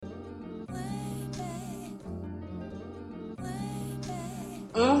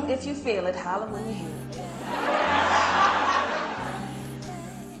If you feel it, holler when you hear it.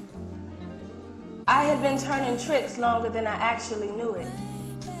 I had been turning tricks longer than I actually knew it.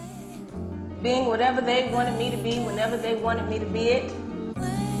 Being whatever they wanted me to be, whenever they wanted me to be it.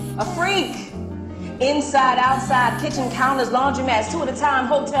 A freak. Inside, outside, kitchen counters, laundromats, 2 at a time,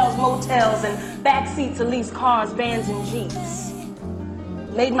 hotels, motels, and back seats of leased cars, vans, and jeeps.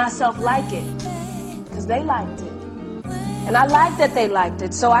 Made myself like it, because they liked it. And I liked that they liked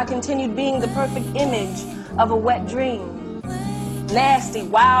it, so I continued being the perfect image of a wet dream. Nasty,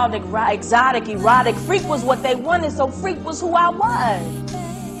 wild, exotic, erotic. Freak was what they wanted, so freak was who I was.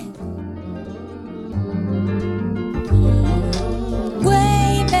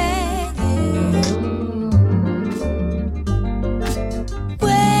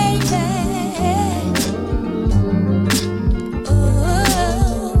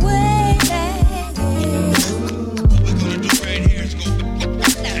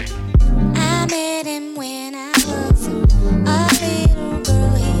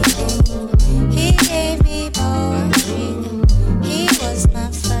 He gave me poetry. He was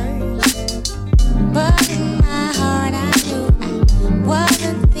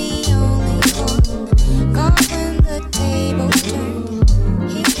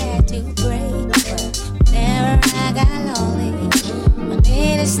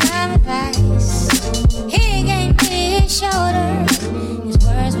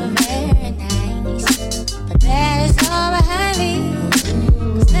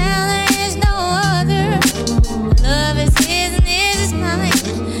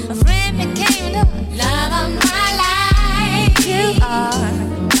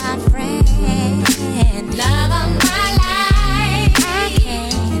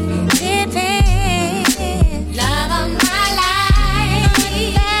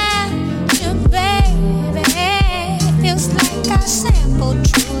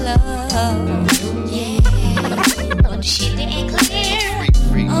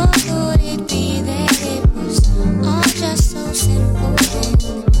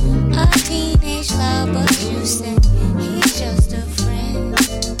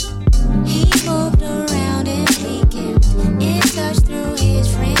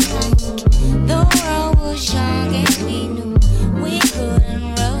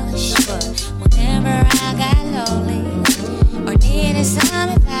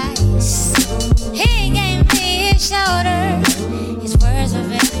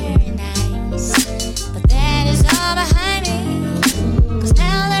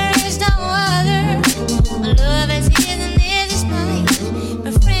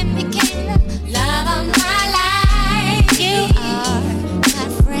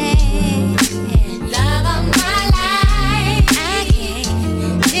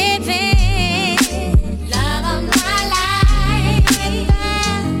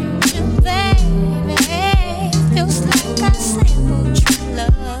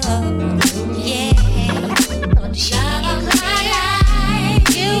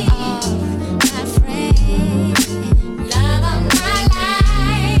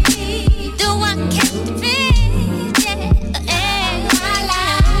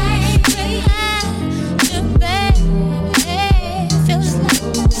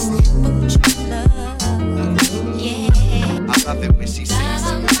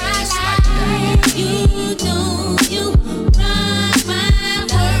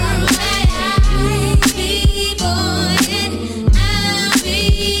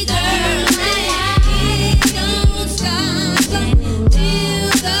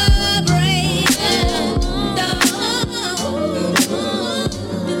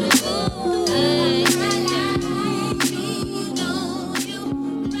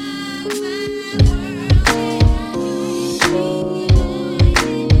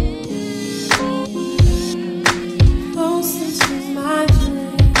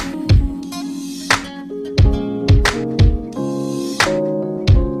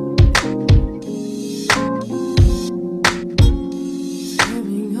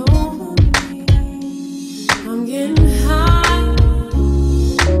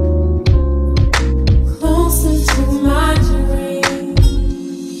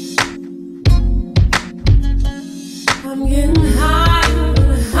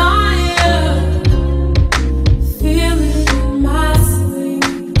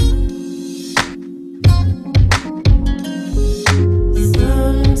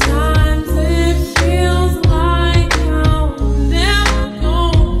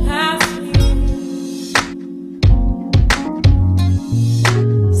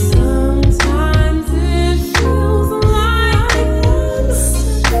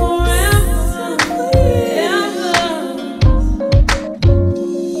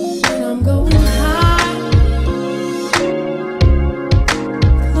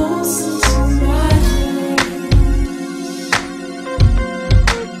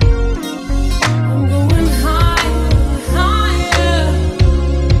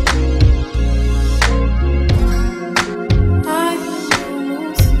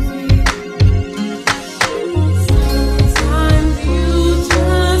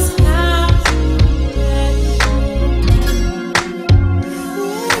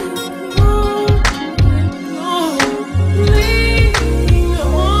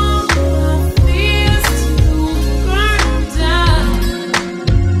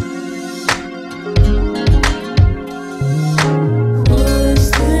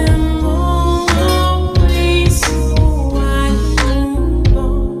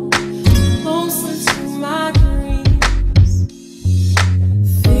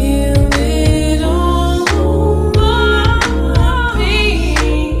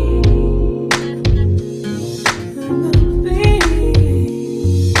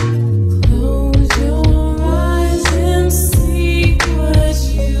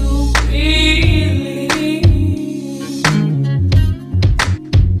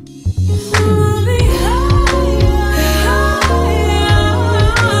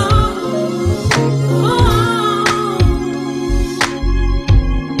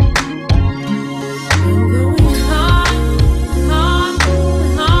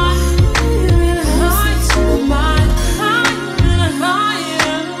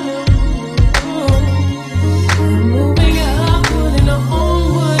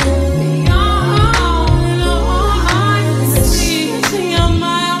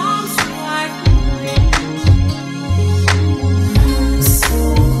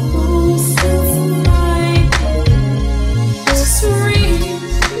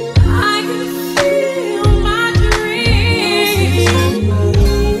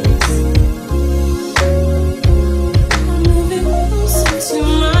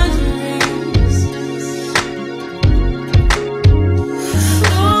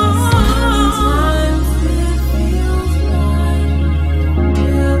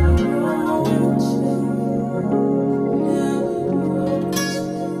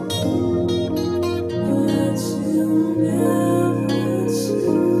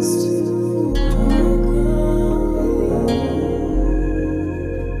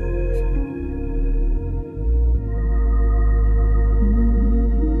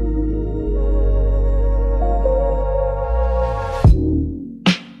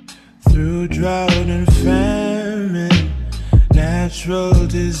through drought and famine, natural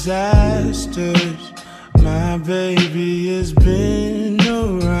disasters. My baby has been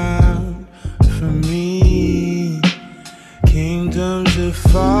around for me. Kingdoms are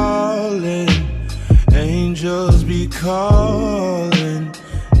falling, angels be calling.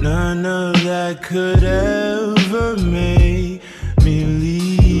 None of that could ever make me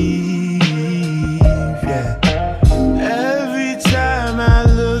leave, yeah. Every time I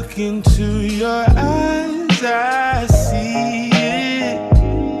look into your eyes, I see it.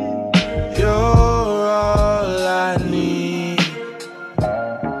 You're all I need.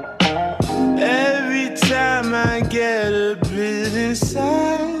 Every time I get a bit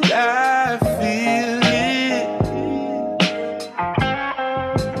inside, I feel it.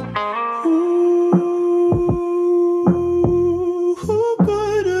 Ooh, who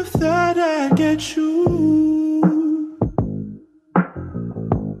would have thought I'd get you?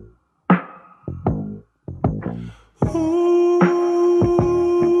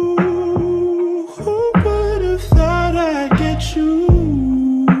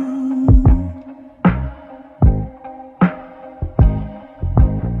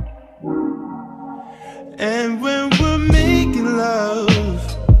 And when we're making love,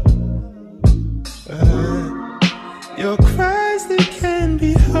 your cries, they can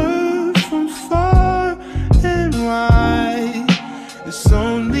be heard from far and wide. It's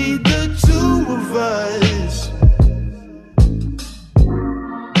only the two of us.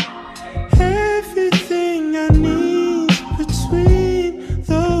 Everything I need between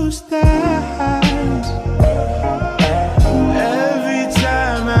those thighs. Every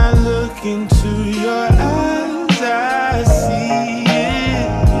time I look into your eyes, I see it.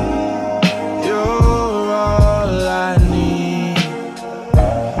 You're all I need.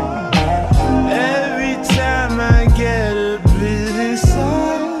 Every time I get a bit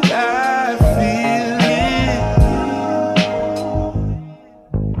inside, I feel it.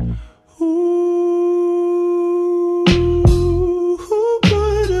 Ooh, who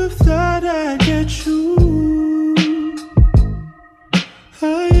would have thought I'd get you?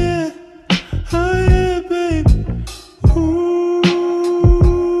 Oh yeah. Oh yeah, babe. Ooh,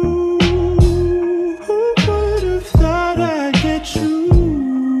 who would have thought I'd get you?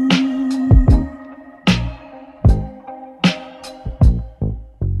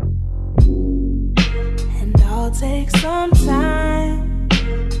 And I'll take some time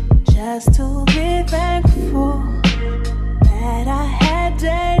just to be thankful that I had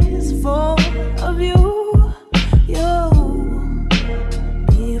days full of you.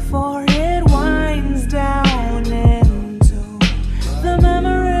 Before it winds down into the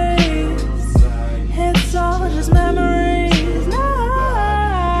memories, it's all just memories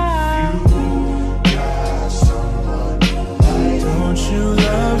now. Don't you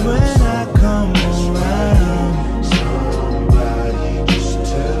love when I come around? Somebody just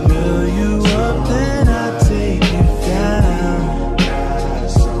fill you up, then I take you down.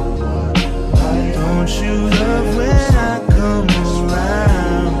 Don't you love when I come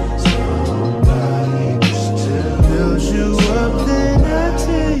around? Somebody just build you up, then I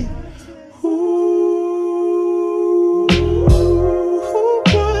take. Ooh, who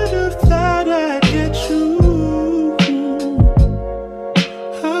would have thought I'd get you?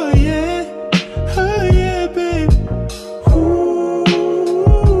 Oh yeah, babe. Ooh,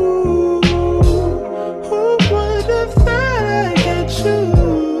 who would have thought I'd get you?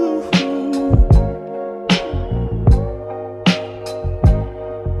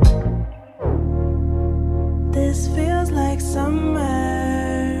 This feels like summer,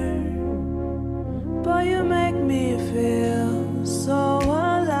 boy, you make me feel so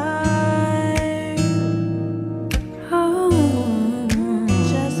alive. Oh,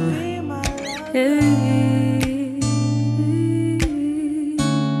 just be my lover.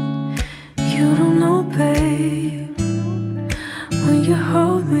 You don't know, babe, when you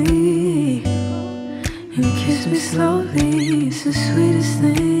hold me and kiss me slowly, it's the sweetest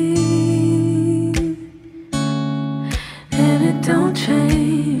thing. And it don't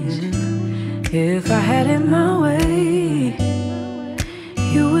change. If I had it my way,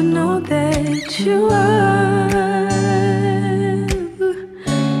 you would know that you are.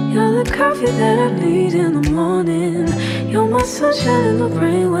 You're the coffee that I need in the morning. You're my sunshine in the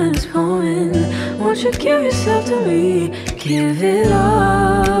rain when it's pouring. Won't you give yourself to me? Give it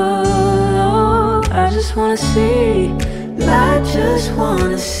all. I just wanna see. I just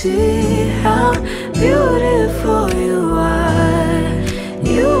wanna see how beautiful you are.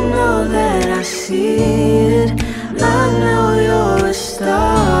 You know that I see it. I know you're a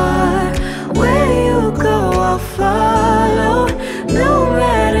star. Where you go, I'll follow. No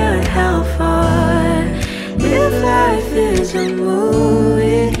matter how far.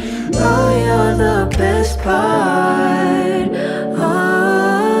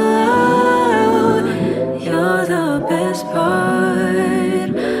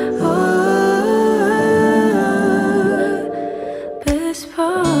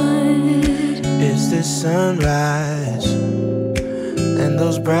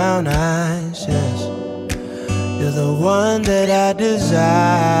 I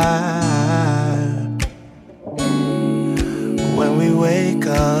desire. When we wake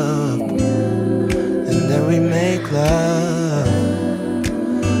up and then we make love,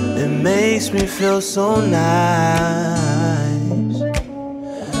 it makes me feel so nice.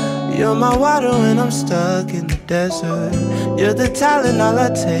 You're my water when I'm stuck in the desert. You're the Tylenol I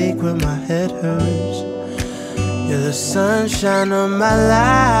take when my head hurts. You're the sunshine of my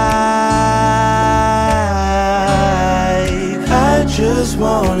life. I just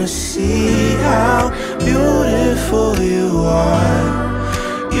wanna see how beautiful you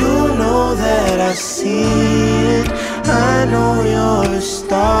are. You know that I see it. I know you're a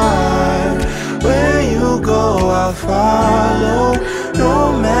star. Where you go, I'll follow,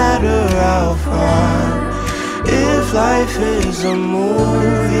 no matter how far. If life is a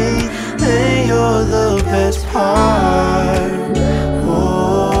movie, then you're the best part. Oh,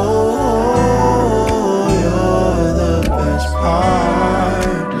 you're the best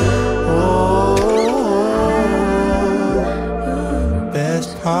part. Oh,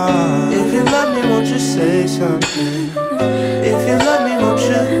 best part. If you love me, won't you say something? If you love me, won't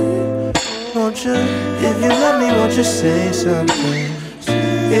you? Won't you? If you love me, won't you say something?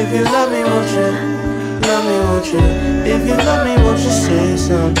 If you love me, won't you? Love me, won't you? If you love me, won't you say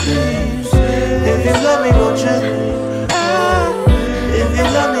something? If you love me, won't you? If you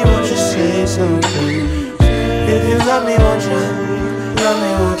love me, won't you say something? If you love me, won't you? Love me,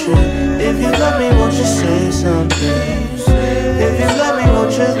 won't you? If you love me, won't you say something? If you love me,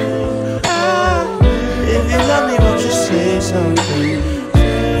 won't you? If you love me, won't you say something?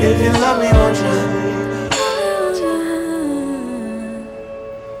 If you love me, won't you?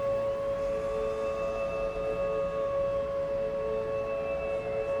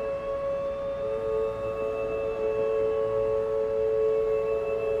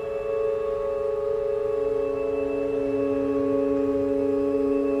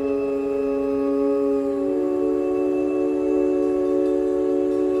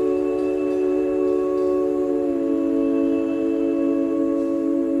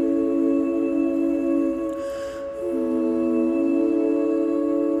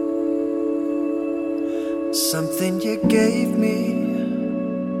 Something you gave me,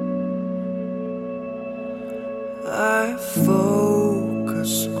 I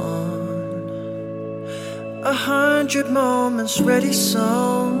focus on 100 moments ready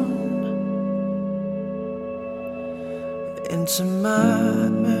sewn into my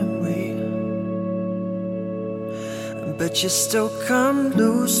memory. But you still come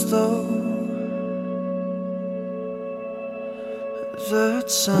loose though. The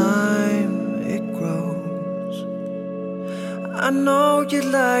time it grows, I know you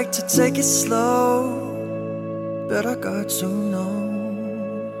like to take it slow, but I got to know.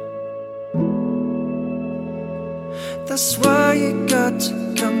 That's why you got to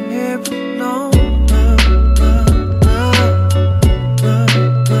come here alone.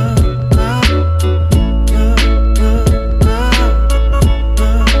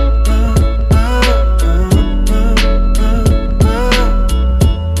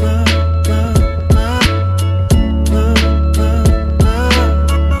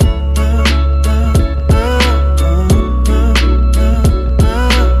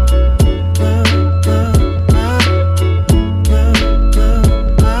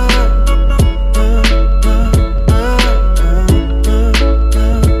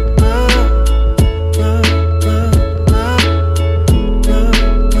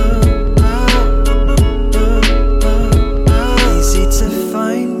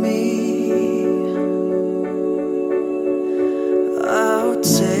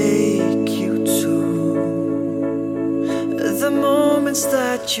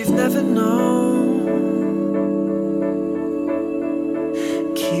 You've never known.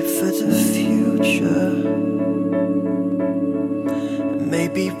 Keep for the future.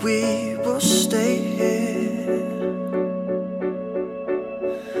 Maybe we will stay here.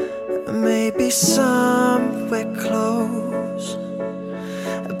 Maybe somewhere close.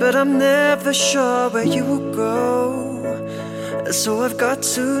 But I'm never sure where you will go. So I've got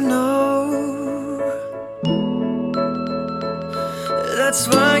to know. That's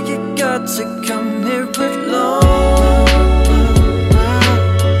why you got to come here alone.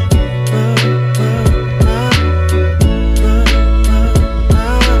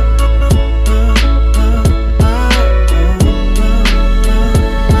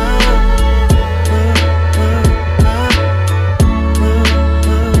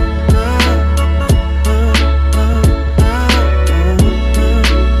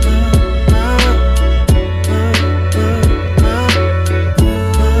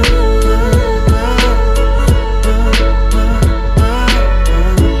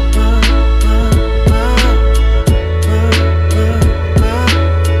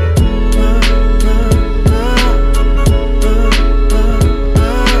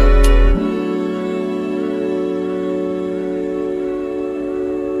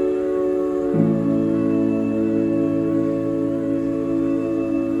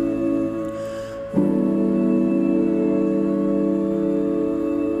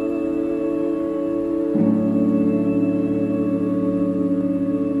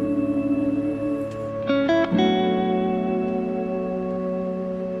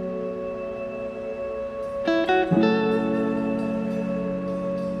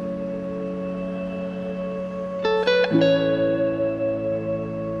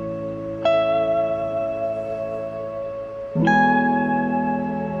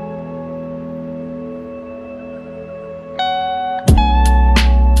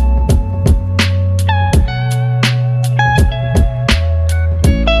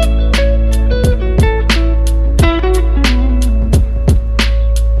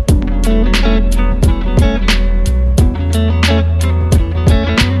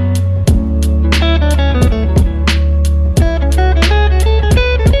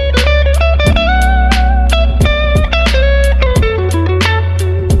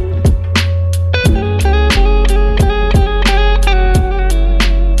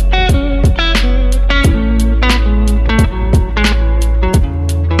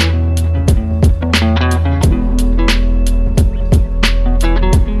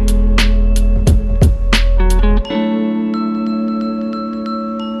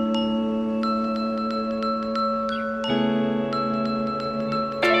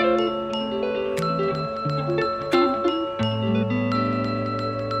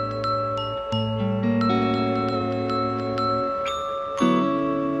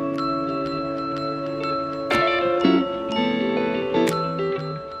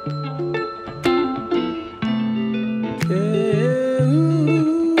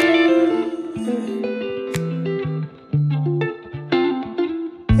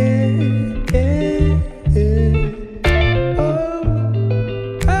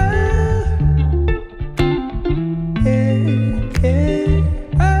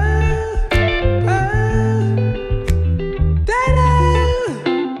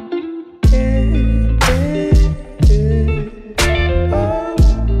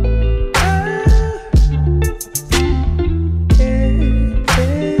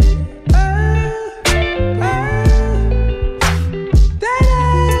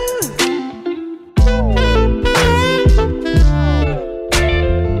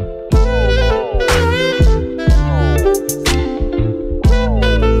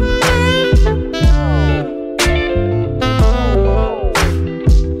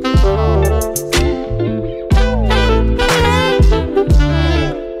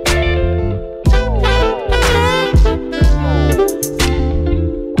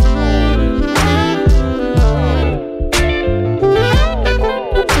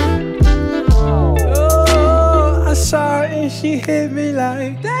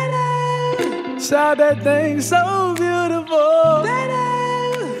 like, saw that thing so beautiful.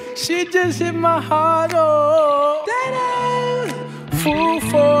 She just hit my heart, oh. Full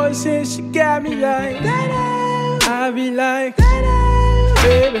force and she got me like, I be like,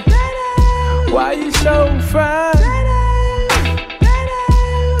 baby, why you so fine?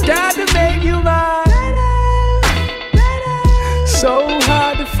 Got to make you mine. So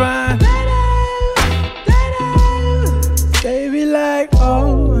hard to find. They be like,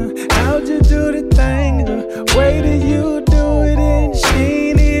 oh, how'd you do the thing? The way that you do it and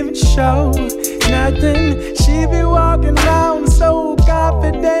she ain't even show nothing. She be walking around so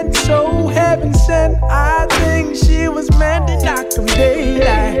confident, so heaven sent. I think she was meant to knock them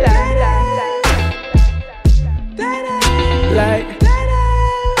daylight. Like,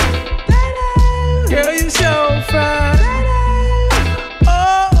 girl, you so fine.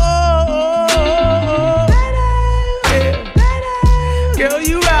 Oh, oh, oh, oh, oh. Yeah. Girl,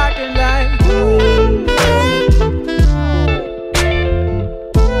 you rockin' like, ooh.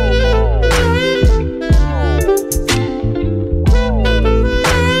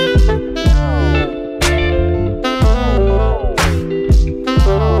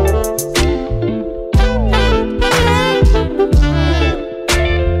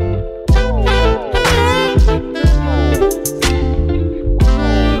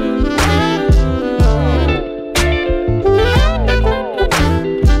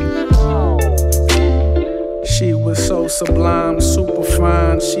 Sublime, super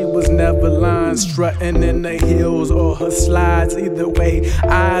fine. She was never lying, strutting in the heels or her slides. Either way,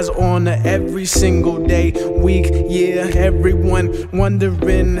 eyes on her every single day, week, year. Everyone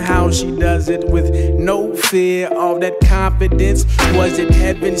wondering how she does it with no fear. All that confidence, was it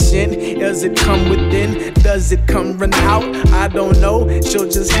heaven sent? Does it come within? Does it come run out? I don't know. She'll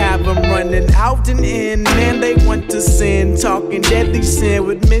just have them running out and in. Man, they want to sin, talking deadly sin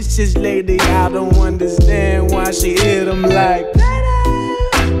with Mrs. Lady. I don't understand why she hit them like,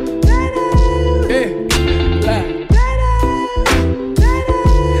 yeah, like,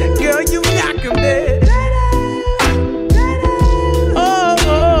 girl, you knock 'em dead. Oh,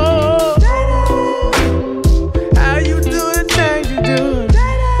 oh, oh. How you do the things you do?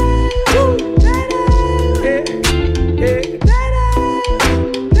 Yeah, yeah.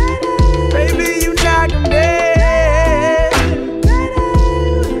 Baby, you knock 'em dead.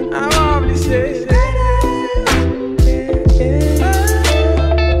 I'm already said.